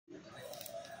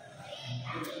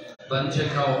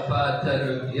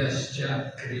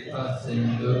Vanchakalpatarubhyascha kripa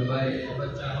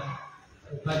sindhuvaivacha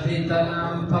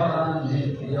patitanam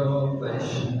pavanebhyo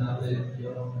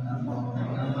vaishnavibhyo namo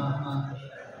namaha.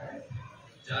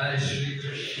 Jai Shri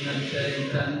Krishna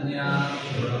Chaitanya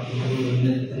Prabhu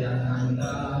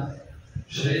Nityananda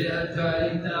Shri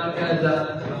Advaita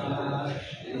Gadadhar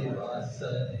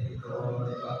Srivasa Gaur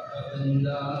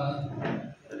Bhaktavinda.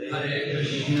 Hare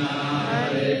Krishna,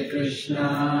 Krishna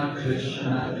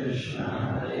Krishna,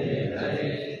 Hare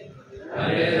Hare,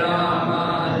 Hare Rama,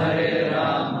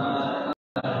 Rama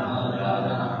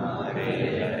Rama,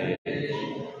 Hare Hare.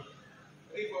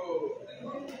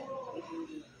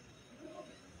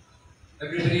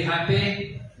 Everybody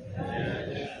happy?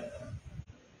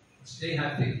 Stay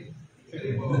happy.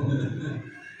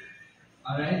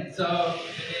 Alright, so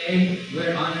today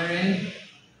we're honoring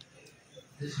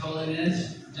His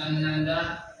Holiness Janananda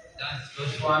Das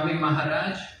Goswami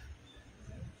Maharaj.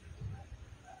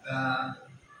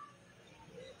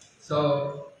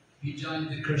 So he joined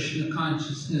the Krishna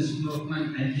consciousness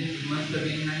movement, and it must have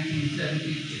been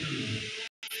 1972.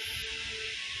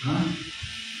 Huh?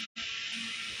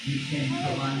 He came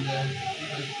to London.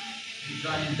 He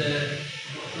joined the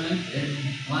movement in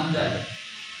London,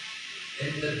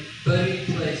 in the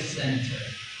Birthplace Centre,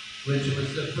 which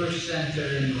was the first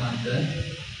centre in London.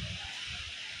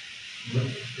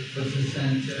 It was a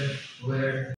centre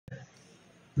where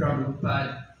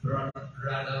Prabhupada brought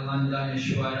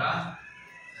Radha-Mandaneshwara,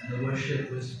 and the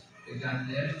worship was begun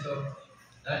there. So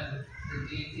that the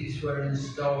deities were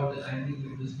installed, I think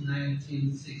it was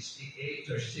 1968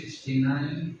 or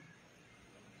 69.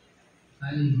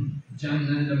 And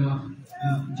Janananda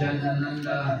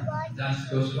Das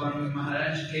Goswami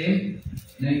Maharaj came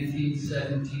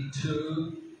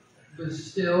 1972. It was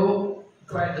still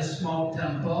quite a small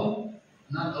temple,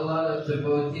 not a lot of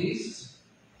devotees,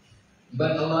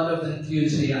 but a lot of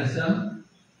enthusiasm.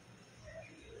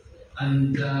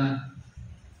 And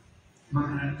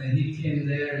Maharaj, he came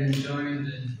there and joined,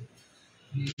 and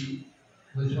he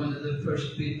was one of the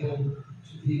first people.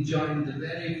 He joined the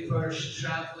very first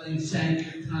traveling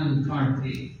Sankirtan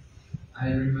party.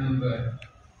 I remember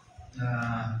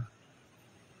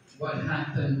what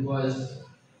happened was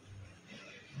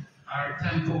our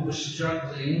temple was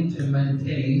struggling to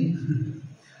maintain.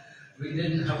 We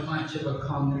didn't have much of a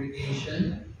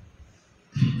congregation.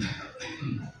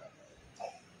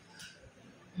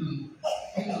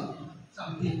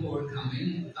 Some people were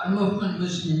coming. Our movement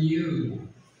was new,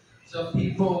 so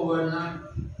people were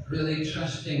not really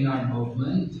trusting our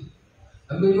movement.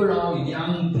 And we were all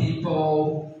young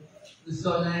people,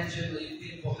 so naturally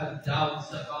people had doubts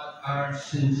about our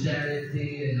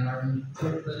sincerity and our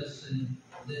purpose and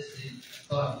this. They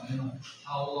thought, you know,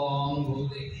 how long will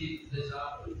they keep this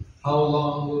up? How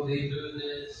long will they do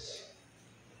this?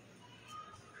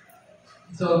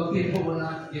 So people were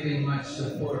not giving much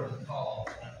support at all.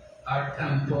 Our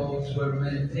temples were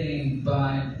maintained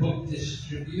by book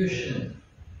distribution.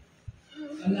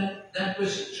 And that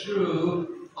was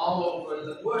true all over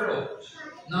the world,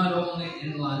 not only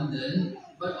in London,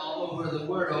 but all over the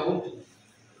world.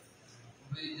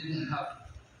 We didn't have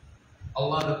a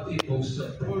lot of people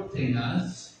supporting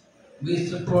us. We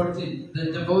supported,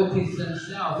 the devotees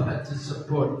themselves had to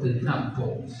support the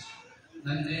temples.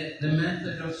 And the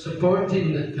method of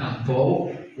supporting the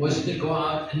temple was to go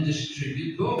out and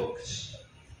distribute books.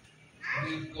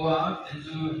 We'd go out and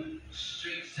do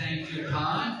street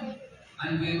Sankirtan,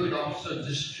 and we would also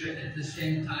distribute, at the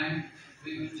same time,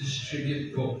 we would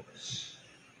distribute books.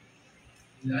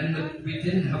 And we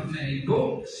didn't have many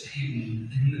books even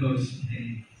in those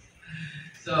days.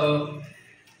 So,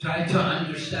 try to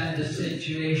understand the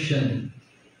situation.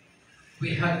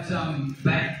 We had some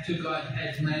Back to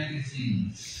Godhead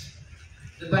magazines.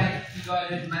 The Back to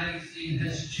Godhead magazine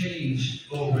has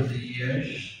changed over the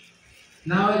years.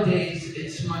 Nowadays,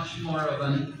 it's much more of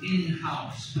an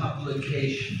in-house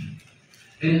publication.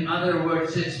 In other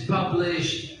words, it's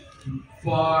published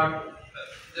for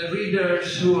the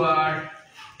readers who are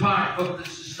part of the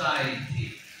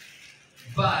society.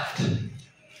 But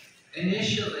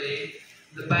initially,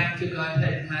 the Back to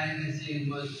Godhead magazine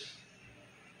was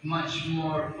much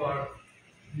more for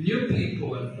new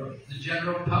people and for the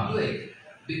general public,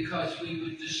 because we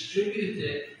would distribute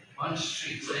it on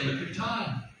street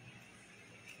Sankirtan.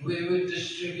 We would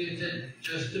distribute it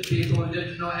just to people who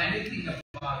didn't know anything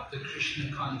about the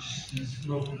Krishna consciousness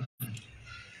movement.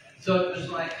 So it was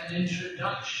like an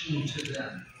introduction to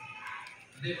them.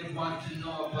 They would want to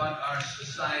know about our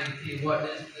society, what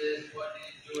is this, what are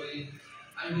you doing,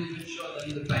 and we would show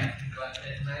them the Back to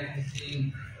Godhead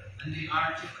magazine. And the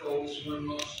articles were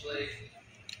mostly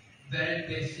very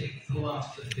basic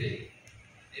philosophy,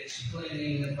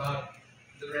 explaining about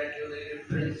the regulated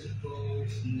principles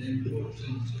and the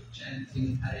importance of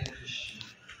chanting Hare Krishna.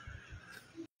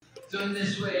 So in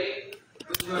this way,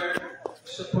 we were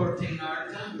supporting our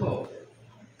temple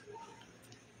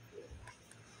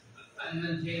and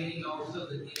maintaining also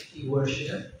the deity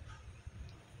worship.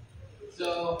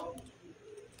 So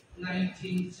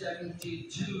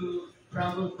 1972,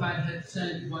 Prabhupada had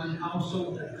sent one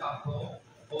householder couple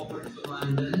over to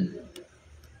London,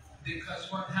 because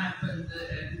what happened,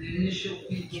 the initial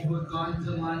people who had gone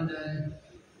to London,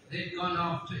 they'd gone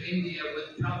off to India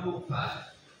with Prabhupada.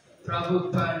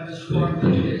 Prabhupada was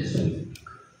forming his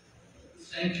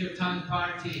Sankirtan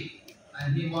party,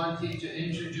 and he wanted to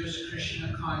introduce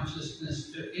Krishna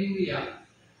consciousness to India.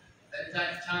 At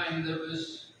that time there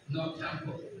was no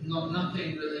temple,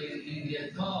 nothing really in India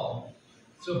at all.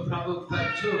 So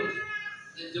Prabhupada took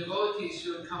the devotees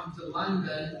who had come to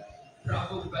London,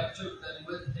 Prabhupada took them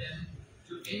with him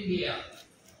to India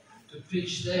to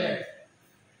preach there.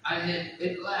 And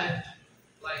it left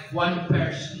like one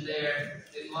person there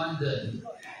in London.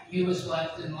 He was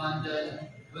left in London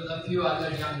with a few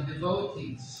other young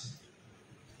devotees.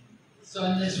 So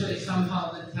in this way,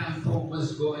 somehow the temple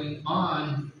was going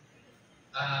on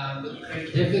with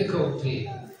great difficulty.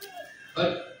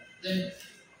 But then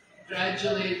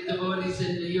gradually devotees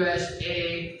in the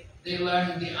USA, they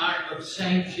learned the art of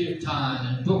Sankirtan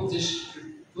and book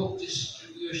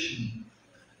distribution.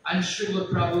 And Srila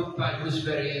Prabhupada was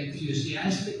very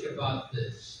enthusiastic about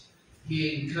this.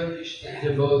 He encouraged the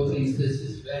devotees, this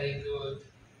is very good.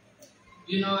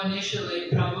 You know,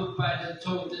 initially Prabhupada had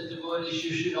told the devotees,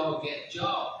 you should all get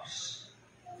jobs.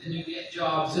 And you get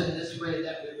jobs in this way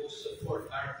that we will support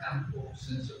our temples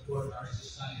and support our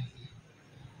society.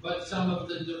 But some of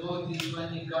the devotees,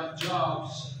 when they got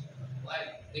jobs,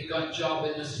 like they got job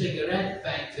in a cigarette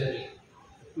factory.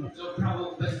 So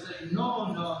Prabhupada said,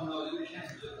 no, you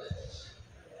can't do this.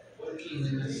 Working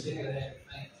in a cigarette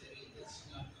factory, that's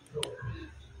not appropriate.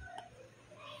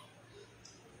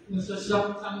 So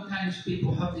sometimes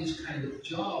people have these kind of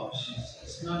jobs.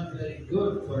 It's not very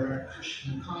good for our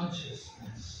Krishna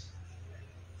consciousness.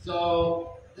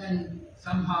 So then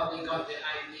somehow they got the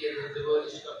idea, the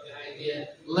devotees got the idea,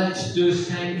 let's do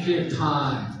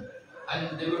Sankirtan.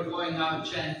 And they were going out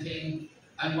chanting,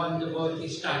 and one devotee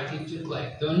started to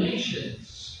collect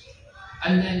donations.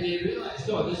 And then they realized,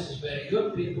 oh, this is very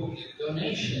good, people give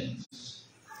donations.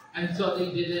 And so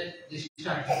they did it, they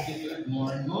started to do it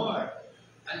more and more.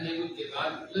 And they would give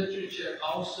out literature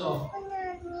also.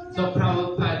 So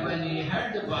Prabhupada, when he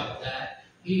heard about that,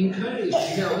 he encouraged,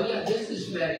 he said, oh yeah, this is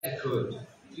very good.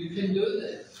 You can do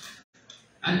this.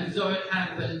 And so it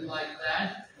happened like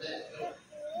that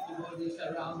devotees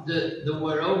around the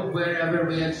world, wherever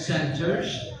we had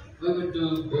centers, we would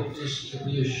do book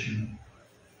distribution.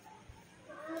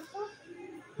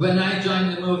 When I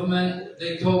joined the movement,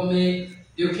 they told me,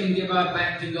 you can give out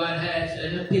back to Godhead,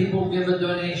 and if people give a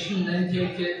donation, then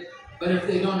take it. But if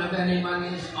they don't have any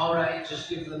money, it's all right, just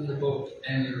give them the book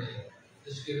anyway.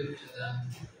 Just give it to them.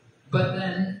 But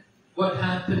then, what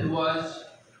happened was,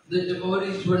 the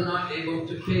devotees were not able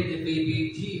to pay the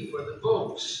BBT for the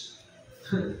books.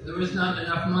 There was not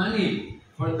enough money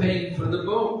for paying for the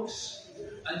books.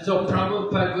 And so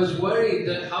Prabhupada was worried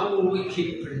that how will we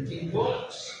keep printing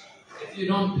books? If you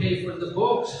don't pay for the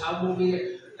books, how will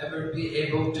we ever be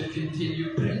able to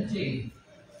continue printing?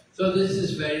 So this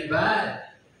is very bad.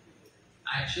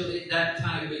 Actually, at that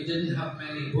time we didn't have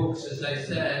many books, as I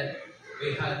said.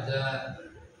 We had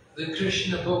the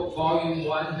Krishna book, volume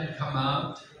 1 had come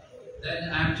out. Then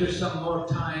after some more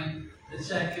time, the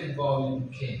second volume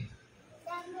came.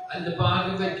 And the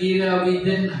Bhagavad Gita, we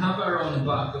didn't have our own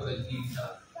Bhagavad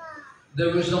Gita.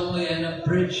 There was only an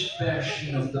abridged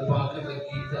version of the Bhagavad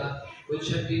Gita, which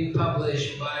had been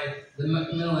published by the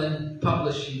Macmillan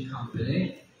Publishing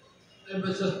Company. There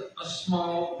was a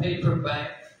small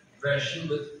paperback version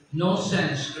with no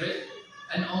Sanskrit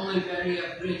and only very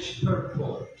abridged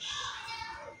purports.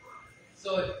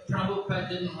 So Prabhupada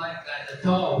didn't like that at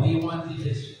all. He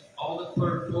wanted all the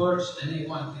purports and he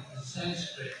wanted the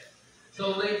Sanskrit.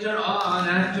 So later on,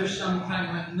 after some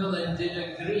time, Macmillan did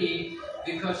agree,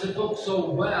 because the book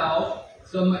sold well,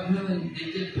 so Macmillan,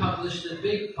 they did publish the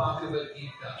big Bhagavad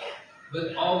Gita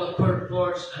with all the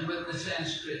purports and with the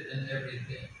Sanskrit and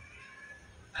everything.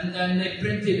 And then they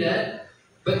printed it,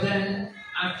 but then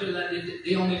after that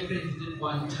they only printed it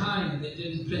one time, they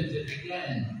didn't print it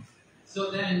again. So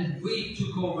then we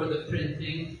took over the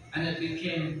printing and it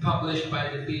became published by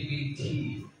the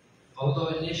BBT, although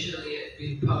initially it had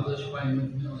been published by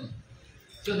Macmillan.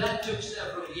 So that took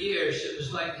several years. It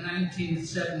was like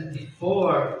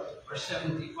 1974 or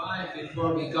 75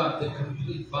 before we got the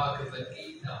complete Bhagavad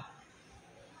Gita.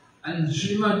 And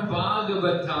Srimad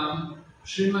Bhagavatam,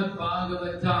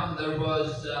 there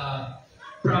was,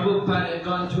 Prabhupada had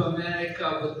gone to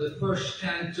America with the first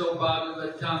canto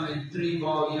Bhagavatam in 3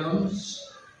 volumes,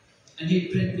 and he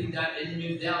printed that in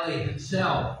New Delhi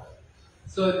himself.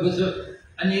 So it was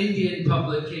an Indian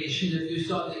publication. If you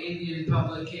saw the Indian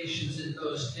publications in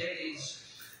those days,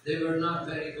 they were not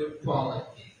very good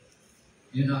quality,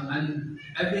 you know, and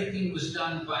everything was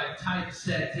done by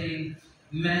typesetting,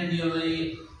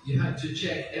 manually. You had to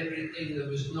check everything. There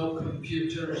was no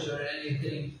computers or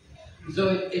anything. So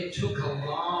it took a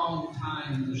long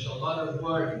time. There's a lot of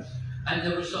work, and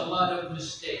there was a lot of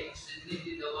mistakes. It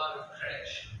needed a lot of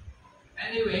correction.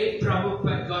 Anyway,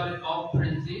 Prabhupada got it all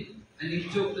printed, and he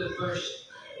took the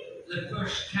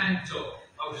first canto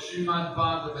of Srimad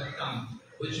Bhagavatam,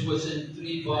 which was in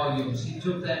 3 volumes. He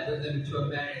took that with him to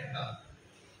America.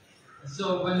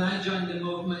 So when I joined the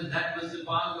movement, that was the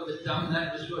Bhagavatam,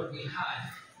 that was what we had,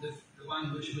 the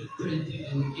one which was printed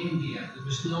in India. There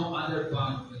was no other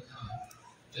Bhagavatam,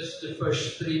 just the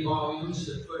first 3 volumes,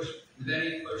 the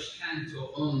very first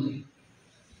canto only.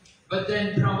 But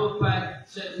then Prabhupada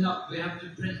said, no, we have to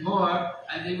print more,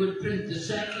 and they would print the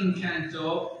second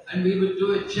canto, and we would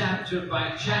do it chapter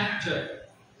by chapter.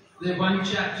 The one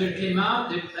chapter came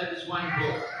out, that was one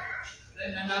book.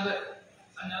 Then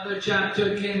another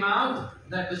chapter came out,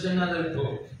 that was another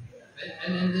book.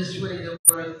 And in this way there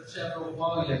were several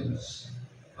volumes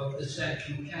of the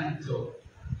second canto.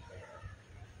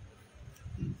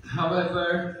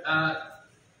 However,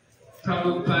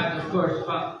 Prabhupada, of course,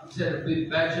 said it would be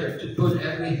better to put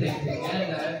everything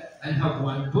together and have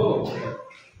one book.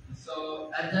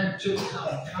 So, and that took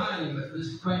some time. It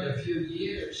was quite a few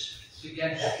years to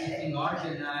get everything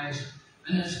organized.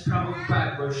 And as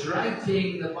Prabhupada was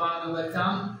writing the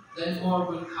Bhagavatam, then more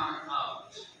would come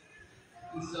out.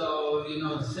 And so, you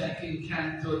know, the second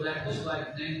canto, that was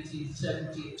like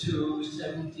 1972,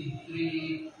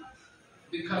 73.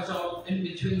 Because in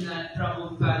between that,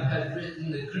 Prabhupada had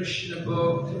written the Krishna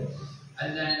book,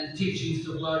 and then Teachings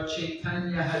of Lord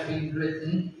Chaitanya had been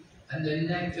written, and the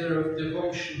Nectar of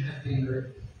Devotion had been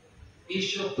written.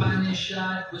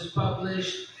 Ishopanishad was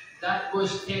published. That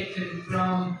was taken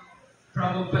from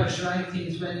Prabhupada's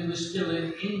writings when he was still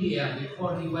in India,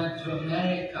 before he went to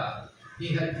America. He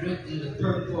had written the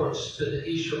purports to the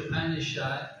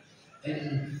Ishopanishad,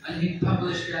 and he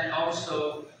published that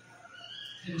also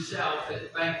himself in a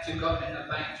Back to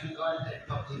Godhead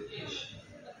publication.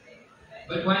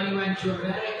 But when he went to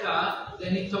America,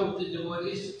 then he told the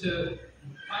devotees to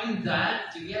find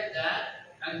that, to get that,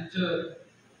 and to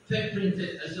print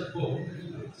it as a book.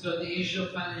 So the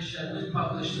Ishopanishad was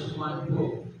published as one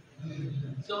book.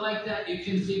 So like that, you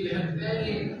can see we have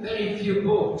very, very few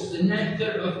books. The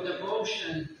Nectar of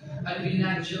Devotion had been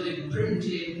actually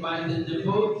printed by the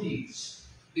devotees,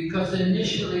 because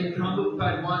initially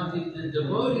Prabhupada wanted the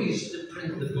devotees to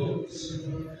print the books.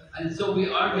 And so we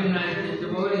organized the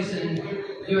devotees in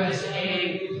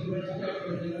USA.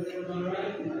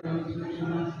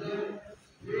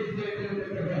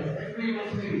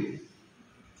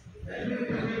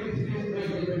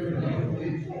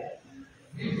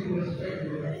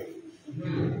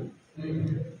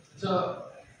 So,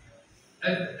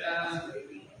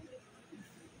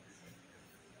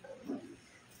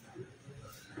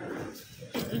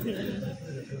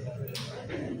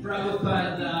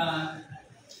 Prabhupada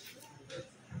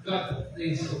got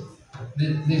these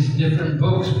different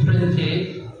books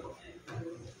printed.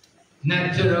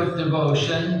 Nectar of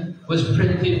Devotion was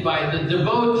printed by the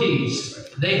devotees.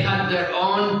 They had their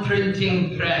own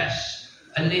printing press,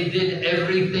 and they did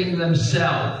everything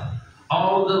themselves.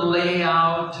 All the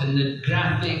layout and the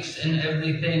graphics and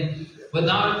everything,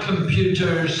 without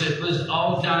computers. It was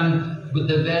all done with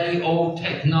the very old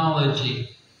technology.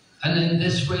 And in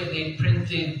this way they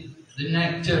printed the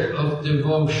Nectar of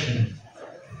Devotion.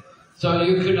 So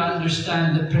you could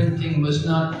understand the printing was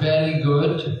not very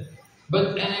good.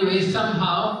 But anyway,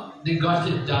 somehow they got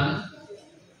it done.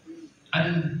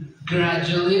 And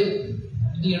gradually,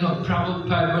 you know,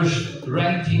 Prabhupada was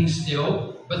writing still,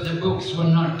 but the books were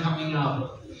not coming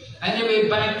out. Anyway,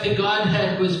 Back to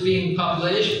Godhead was being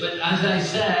published, but as I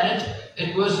said,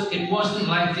 it wasn't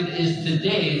like it is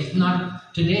today. It's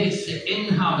not today. It's the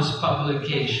in-house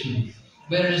publication,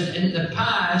 whereas in the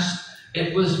past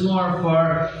it was more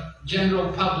for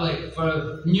general public,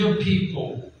 for new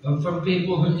people, for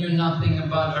people who knew nothing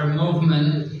about our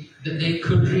movement, that they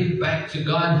could read Back to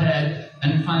Godhead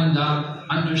and find out,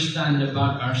 understand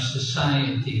about our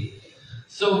society.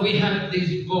 So we had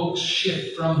these books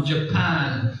shipped from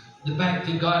Japan, the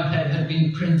Bhakti Godhead had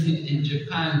been printed in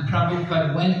Japan.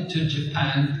 Prabhupada went to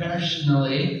Japan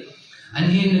personally,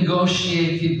 and he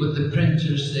negotiated with the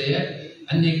printers there,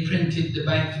 and they printed the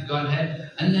Bhakti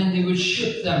Godhead, and then they would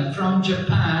ship them from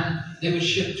Japan. They were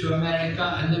shipped to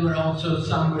America, and there were also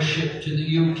some were shipped to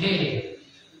the UK.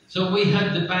 So we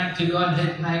had the Bhakti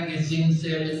Godhead magazines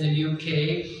there in the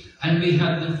UK, and we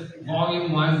had the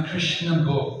Volume 1 Krishna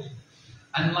book.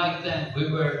 And like that,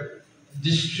 we were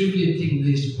distributing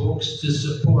these books to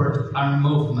support our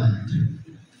movement.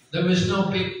 There was no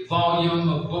big volume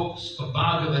of books of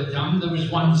Bhagavatam. There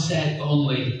was one set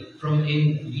only from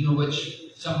which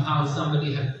somehow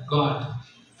somebody had got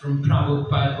from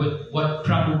Prabhupada, with what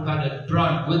Prabhupada had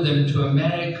brought with him to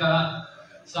America.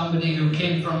 Somebody who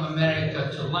came from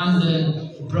America to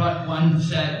London brought one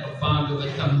set of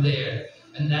Bhagavatam there,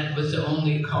 and that was the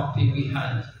only copy we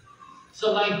had.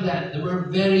 So like that, there were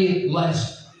very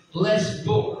less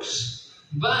books,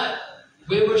 but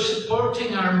we were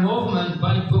supporting our movement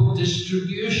by book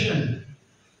distribution.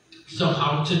 So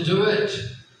how to do it?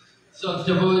 So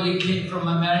devotee came from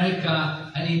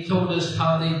America, and he told us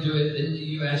how they do it in the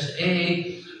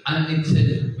USA. And he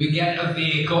said, we get a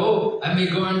vehicle and we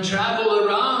go and travel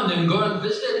around and go and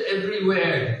visit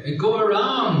everywhere. We go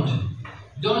around.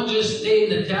 Don't just stay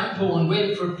in the temple and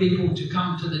wait for people to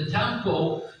come to the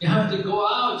temple. You have to go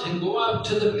out and go out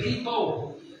to the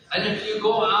people. And if you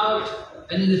go out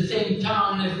in the same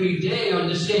town every day, on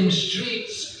the same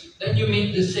streets, then you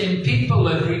meet the same people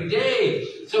every day.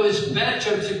 So it's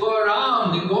better to go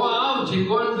around and go out and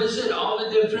go and visit all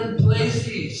the different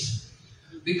places.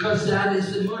 Because that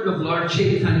is the mood of Lord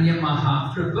Chaitanya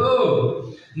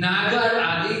Mahaprabhu. Nagar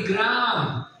Adi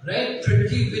Gram, right?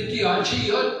 Priti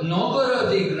Vityachiyot Nogar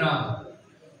Adi Gram.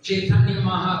 Chaitanya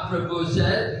Mahaprabhu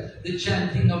said the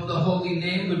chanting of the holy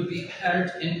name would be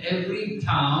heard in every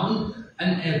town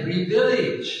and every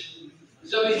village.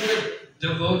 So he said,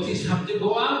 devotees have to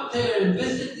go out there and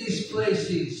visit these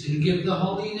places and give the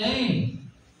holy name.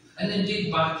 And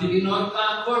indeed, Bhaktivinoda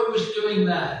Thakur was doing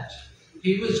that.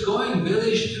 He was going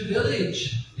village to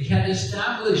village. He had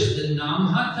established the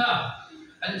Namhata.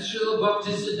 And Srila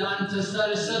Bhaktisiddhanta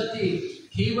Saraswati,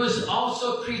 he was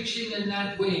also preaching in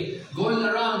that way, going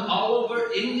around all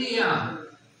over India.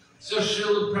 So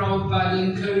Srila Prabhupada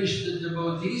encouraged the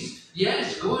devotees,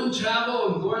 yes, go and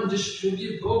travel and go and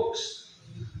distribute books.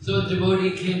 So a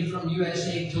devotee came from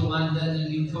USA to London,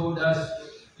 and he told us,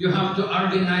 you have to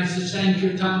organize a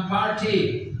Sankirtan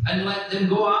party and let them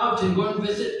go out and go and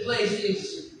visit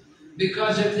places.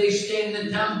 Because if they stay in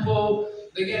the temple,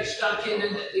 they get stuck in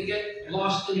it, they get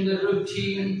lost in the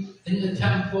routine in the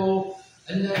temple,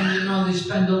 and then, they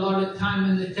spend a lot of time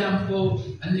in the temple,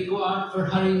 and they go out for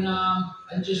Harinam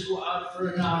and just go out for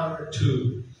an hour or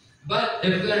two. But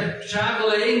if they're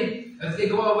traveling, if they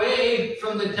go away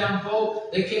from the temple,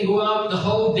 they can go out the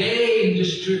whole day and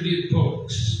distribute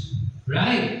books,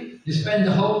 right? They spend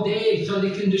the whole day so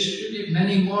they can distribute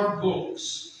many more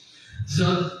books.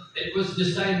 So it was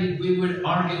decided we would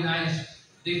organize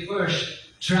the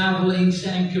first traveling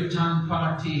Sankirtan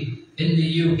party in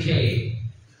the UK.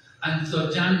 And so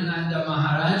Janananda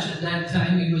Maharaj, at that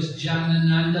time he was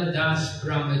Janananda Das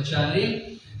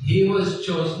Brahmachari, he was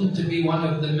chosen to be one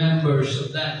of the members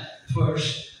of that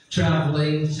first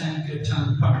traveling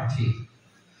Sankirtan party.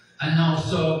 And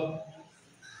also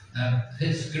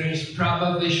His Grace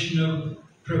Prabha Vishnu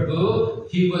Prabhu,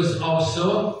 he was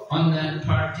also on that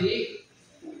party.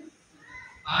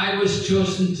 I was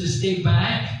chosen to stay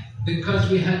back because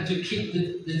we had to keep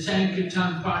the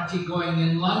Sankirtan party going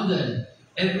in London.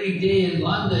 Every day in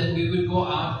London we would go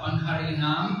out on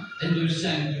Harinam and do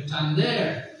Sankirtan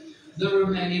there. There were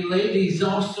many ladies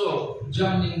also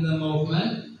joining the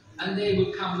movement, and they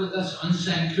would come with us on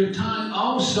Sankirtan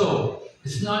also.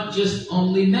 It's not just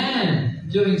only men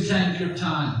doing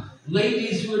Sankirtan.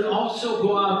 Ladies would also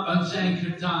go out on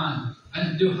Sankirtan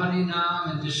and do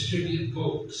Harinam and distribute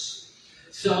books.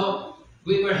 So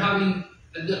we were having,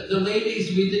 the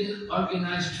ladies, we didn't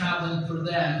organize traveling for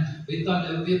them. We thought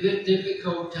it would be a bit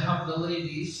difficult to have the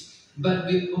ladies, but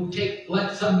we would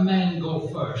let some men go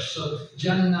first. So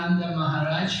Janananda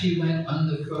Maharaj, he went on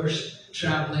the first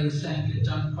traveling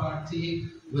Sankirtan party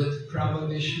with Prabhu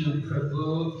Vishnu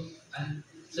Prabhu and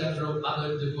several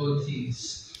other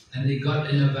devotees. And they got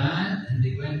in a van and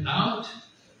they went out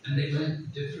and they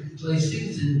went to different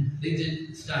places, and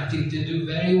they started to do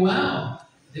very well.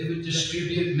 They would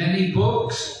distribute many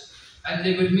books, and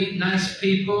they would meet nice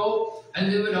people,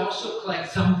 and they would also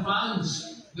collect some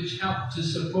funds which helped to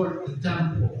support the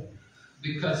temple.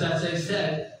 Because as I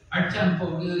said, our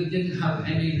temple really didn't have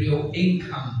any real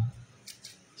income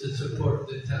to support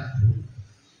the temple.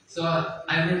 So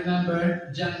I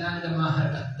remember Janananda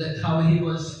Maharaj, that how he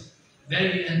was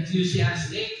very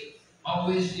enthusiastic.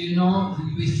 Always, you know,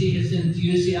 we see his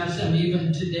enthusiasm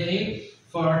even today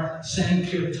for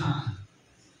Sankirtan.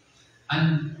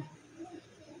 And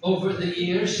over the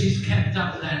years, he's kept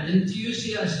up that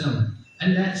enthusiasm.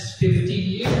 And that's 50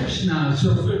 years now.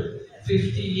 So for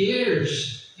 50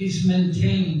 years, he's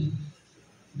maintained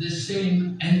the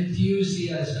same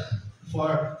enthusiasm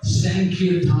for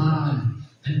Sankirtan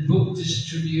and book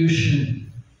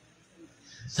distribution.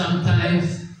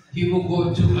 Sometimes he will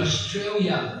go to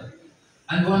Australia,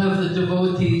 and one of the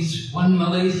devotees, one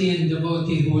Malaysian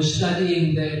devotee who was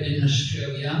studying there in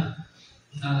Australia,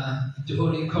 a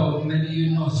devotee called, maybe you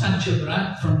know,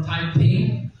 Sanchabrat from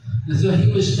Taipei. And so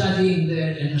he was studying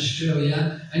there in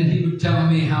Australia, and he would tell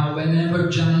me how whenever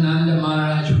Janananda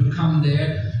Maharaj would come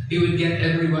there, he would get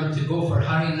everyone to go for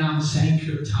Harinam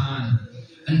Sankirtan.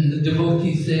 And the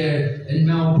devotees there in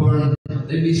Melbourne,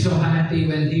 they'd be so happy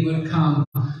when he would come,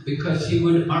 because he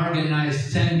would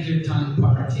organize Sankirtan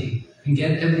party and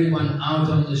get everyone out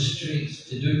on the streets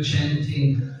to do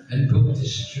chanting and book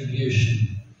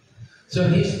distribution. So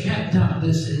he's kept up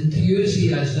this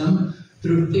enthusiasm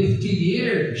through 50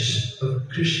 years of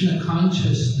Krishna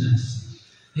consciousness.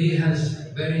 He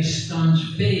has very staunch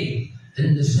faith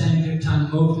in the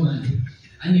Sankirtan movement.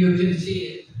 And you can see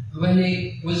it when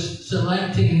he was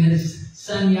selecting his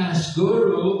sannyas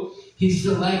guru, he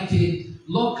selected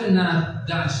Lokanath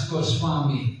Das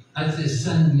Goswami as his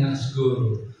sannyas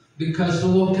guru. Because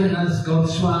Lokanath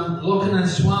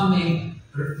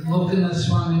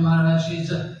Swami Maharaj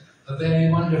is a very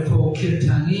wonderful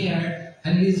kirtanier,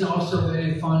 and he's also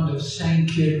very fond of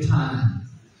Sankirtan.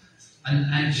 And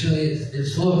actually,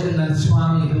 it's Lokanath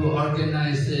Swami who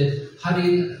organized the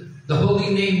Holy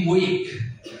Name Week,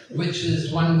 which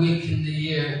is 1 week in the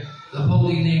year, the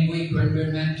Holy Name Week, when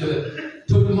we're meant to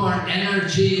put more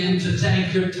energy into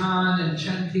Sankirtan and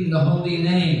chanting the Holy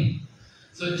Name.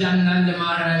 So Janananda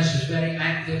Maharaj is very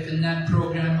active in that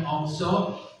program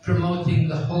also, promoting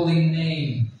the Holy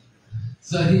Name.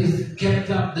 So he's kept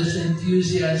up this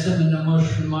enthusiasm in a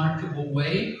most remarkable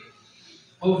way.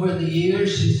 Over the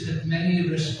years, he's had many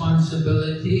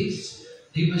responsibilities.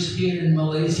 He was here in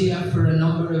Malaysia for a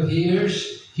number of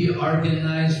years. He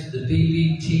organized the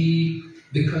BVV,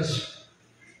 because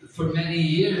for many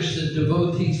years the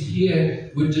devotees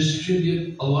here would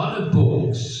distribute a lot of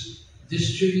books,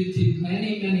 distributed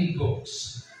many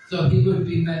books. So he would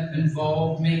be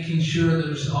involved making sure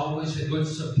there's always a good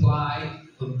supply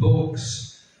of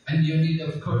books. And you need,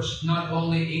 of course, not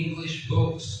only English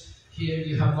books. Here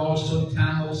you have also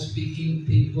Tamil-speaking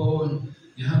people, and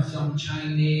you have some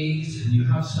Chinese, and you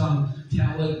have some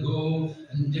Telugu,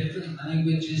 and different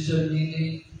languages are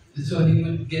needed. And so he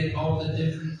would get all the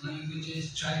different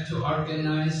languages, try to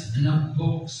organize enough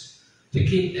books to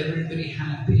keep everybody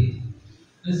happy.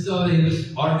 And so he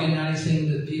was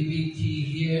organizing the BVT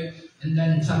here, and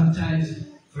then sometimes,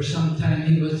 for some time,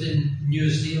 he was in New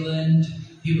Zealand.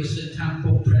 He was the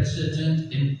temple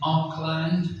president in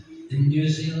Auckland, in New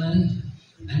Zealand,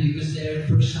 and he was there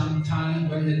for some time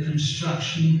when the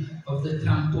construction of the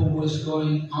temple was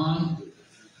going on.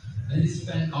 And he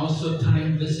spent also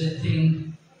time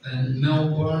visiting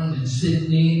Melbourne and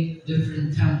Sydney,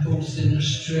 different temples in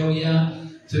Australia.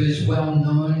 So he's well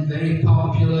known, very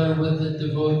popular with the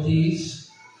devotees.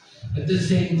 At the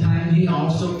same time, he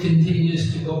also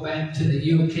continues to go back to the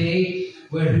UK,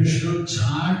 where his roots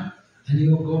are. And he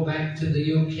will go back to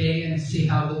the UK and see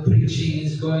how the preaching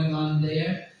is going on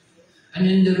there. And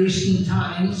in the recent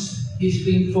times, he's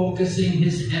been focusing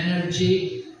his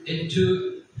energy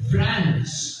into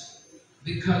France,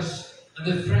 because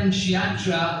the French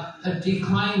yatra had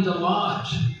declined a lot.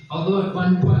 Although at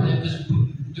one point it was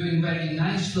doing very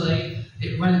nicely,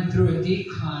 it went through a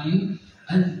decline.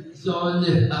 And so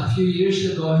a few years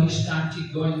ago, he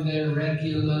started going there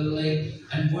regularly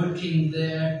and working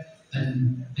there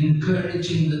and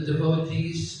encouraging the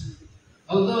devotees.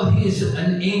 Although he's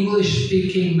an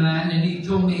English-speaking man, and he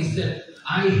told me, he said,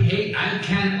 I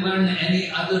can't learn any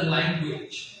other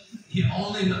language. He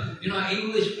only knows, you know,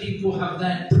 English people have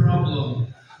that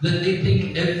problem, that they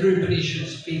think everybody should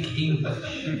speak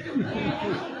English.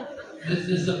 This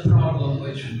is a problem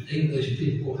which English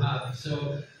people have.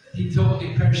 So he told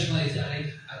me personally, that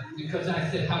because I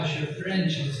said, how's your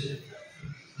French? He said,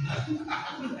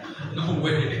 no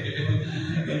way.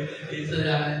 He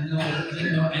said, no, I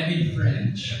didn't know any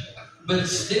French. But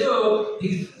still,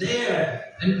 he's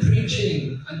there and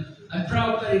preaching. And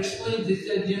Prabhupada explained, he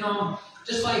said, you know,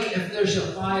 just like if there's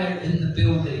a fire in the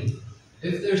building,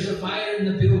 If there's a fire in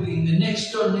the building, the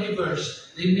next door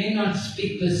neighbors, they may not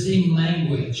speak the same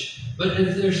language. But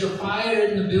if there's a fire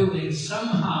in the building,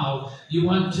 somehow you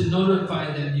want to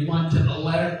notify them, you want to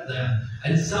alert them,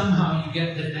 and somehow you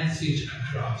get the message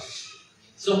across.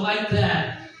 So like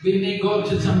that, we may go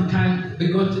to we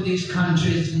go to these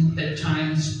countries at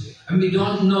times, and we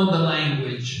don't know the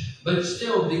language. But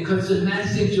still, because the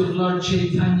message of Lord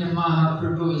Chaitanya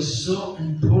Mahaprabhu is so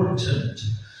important,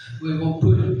 we will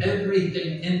put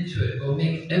everything into it. We'll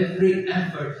make every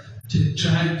effort to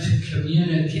try to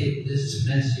communicate this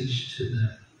message to them.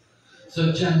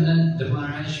 So Janananda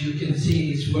Maharaj, you can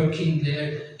see he's working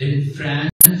there in France,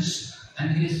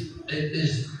 and it's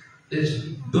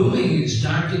booming, it's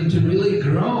starting to really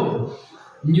grow.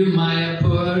 New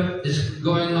Mayapur is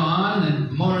going on,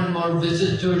 and more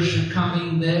visitors are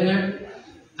coming there,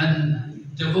 and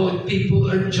devout people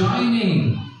are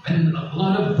joining, and a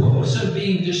lot of books are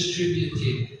being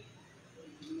distributed.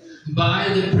 By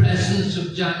the presence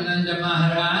of Janananda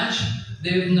Maharaj,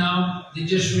 they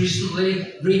just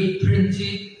recently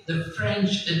reprinted the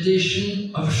French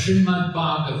edition of Srimad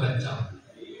Bhagavatam.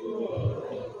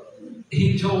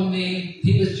 He told me,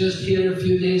 he was just here a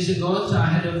few days ago, so I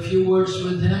had a few words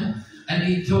with him, and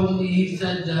he told me, he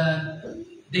said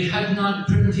they had not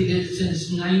printed it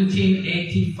since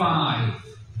 1985.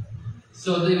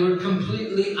 So they were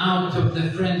completely out of the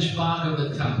French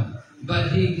Bhagavatam.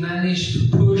 But he managed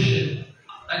to push it,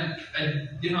 and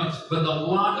you know, with a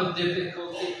lot of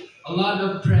difficulty, a lot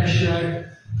of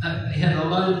pressure. He had a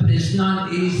lot of, it's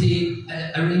not easy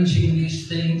arranging these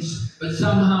things, but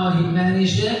somehow he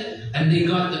managed it. And they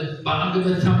got the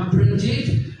Bhagavatam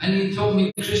printed, and he told me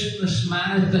Christmas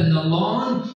Marathon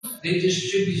alone, they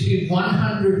distributed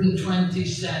 120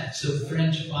 sets of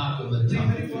French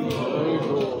Bhagavatam.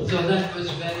 So that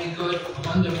was very good,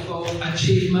 wonderful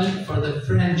achievement for the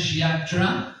French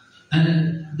Yatra,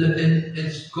 and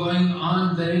it's going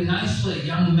on very nicely.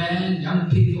 Young men, young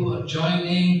people are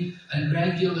joining, and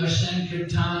regular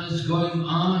Sankirtan is going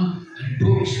on, and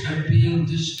books are being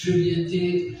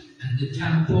distributed. And the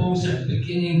temples are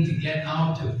beginning to get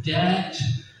out of debt,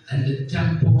 and the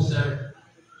temples are,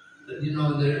 you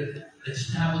know, they're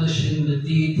establishing the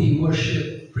deity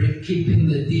worship, keeping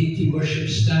the deity worship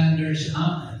standards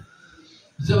up.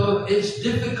 So it's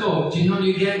difficult, you know,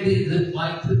 you get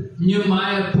like the New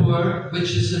Mayapur,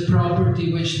 which is the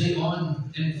property which they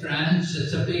own in France.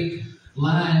 It's a big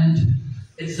land.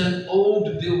 It's an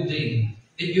old building.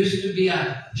 It used to be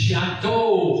a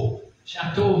chateau.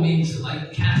 Chateau means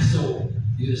like castle,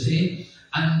 you see.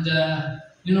 And,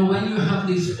 you know, when you have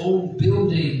these old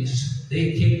buildings,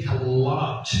 they take a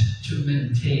lot to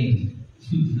maintain.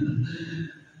 And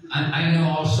I know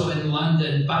also in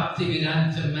London, Bhakti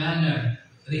Manor,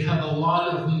 they have a lot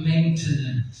of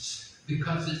maintenance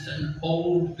because it's an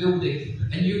old building.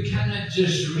 And you cannot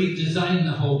just redesign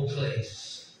the whole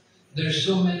place. There's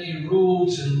so many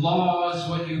rules and laws,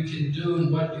 what you can do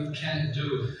and what you can't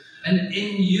do. And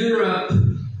in Europe,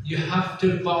 you have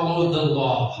to follow the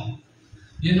law.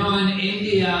 You know, in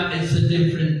India, it's a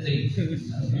different thing.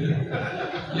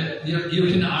 You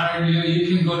can argue,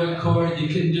 you can go to court, you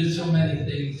can do so many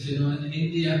things. You know, in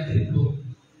India, people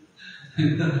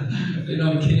they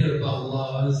don't care about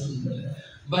laws.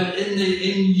 But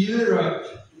in Europe,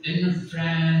 in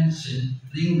France, in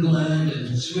England,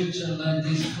 and Switzerland,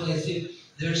 these places,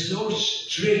 they're so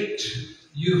strict.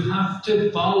 You have to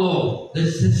follow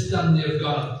the system they've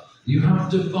got. You have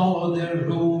to follow their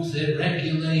rules, their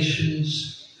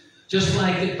regulations. Just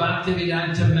like at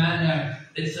Bhaktivedanta Manor,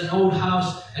 it's an old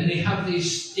house, and they have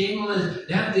these stainless,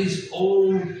 they have these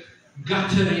old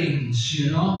gutterings,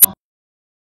 you know.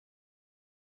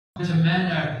 Bhaktivedanta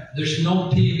Manor, there's no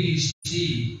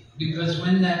PVC, because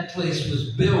when that place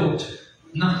was built,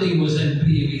 nothing was in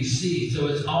PVC, so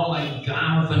it's all like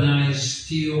galvanized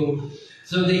steel.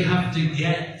 So they have to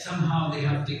get, somehow they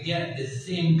have to get the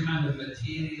same kind of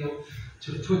material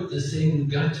to put the same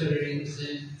gutterings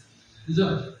in.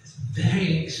 So it's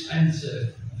very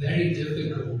expensive, very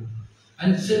difficult.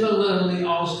 And similarly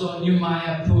also New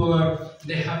Mayapur,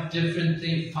 they have different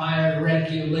things, fire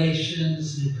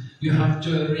regulations, and you have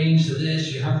to arrange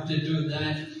this, you have to do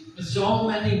that. So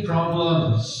many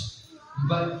problems,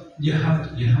 but you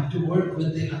have to work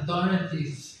with the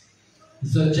authorities.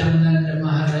 So Janananda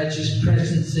Maharaj's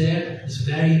presence there is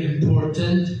very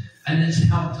important, and it's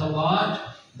helped a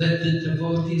lot that the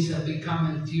devotees have become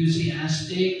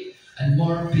enthusiastic, and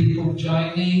more people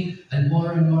joining, and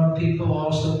more people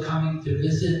also coming to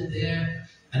visit there,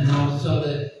 and also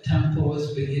the temple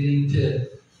is beginning to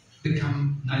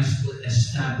become nicely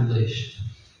established.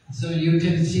 So you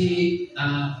can see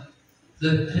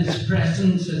his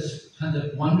presence had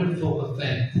a wonderful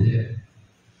effect there.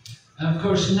 And of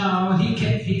course now, he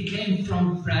came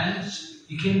from France,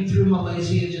 he came through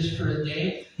Malaysia just for a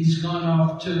day, he's gone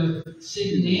off to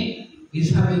Sydney,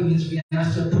 he's having his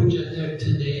Vyasa Puja there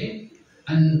today,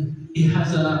 and he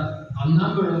has a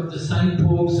number of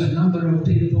disciples, a number of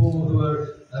people who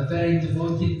are very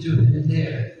devoted to him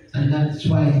there, and that's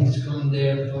why he's gone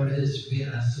there for his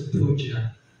Vyasa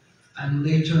Puja. And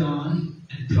later on,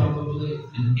 and probably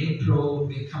in April, we'll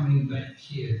be coming back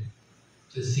here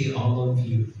to see all of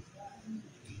you.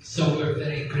 So we're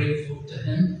very grateful to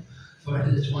him for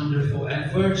his wonderful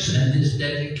efforts and his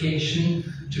dedication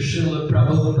to Srila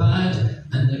Prabhupada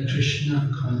and the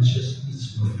Krishna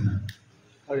consciousness movement.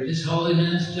 His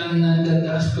Holiness Janananda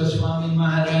Das Goswami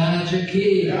Maharaj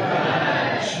ki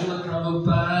Jai, Srila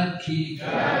Prabhupada ki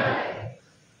Jai.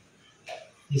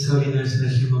 His Holiness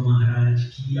Narasimha Maharaj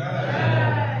ki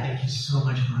Jai. Thank you so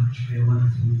much, Maharaj, for your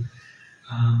wonderful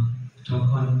talk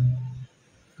on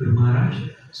Guru Maharaj.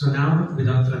 So now,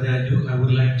 without further ado, I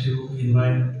would like to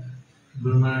invite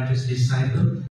Guru Maharaj's disciple,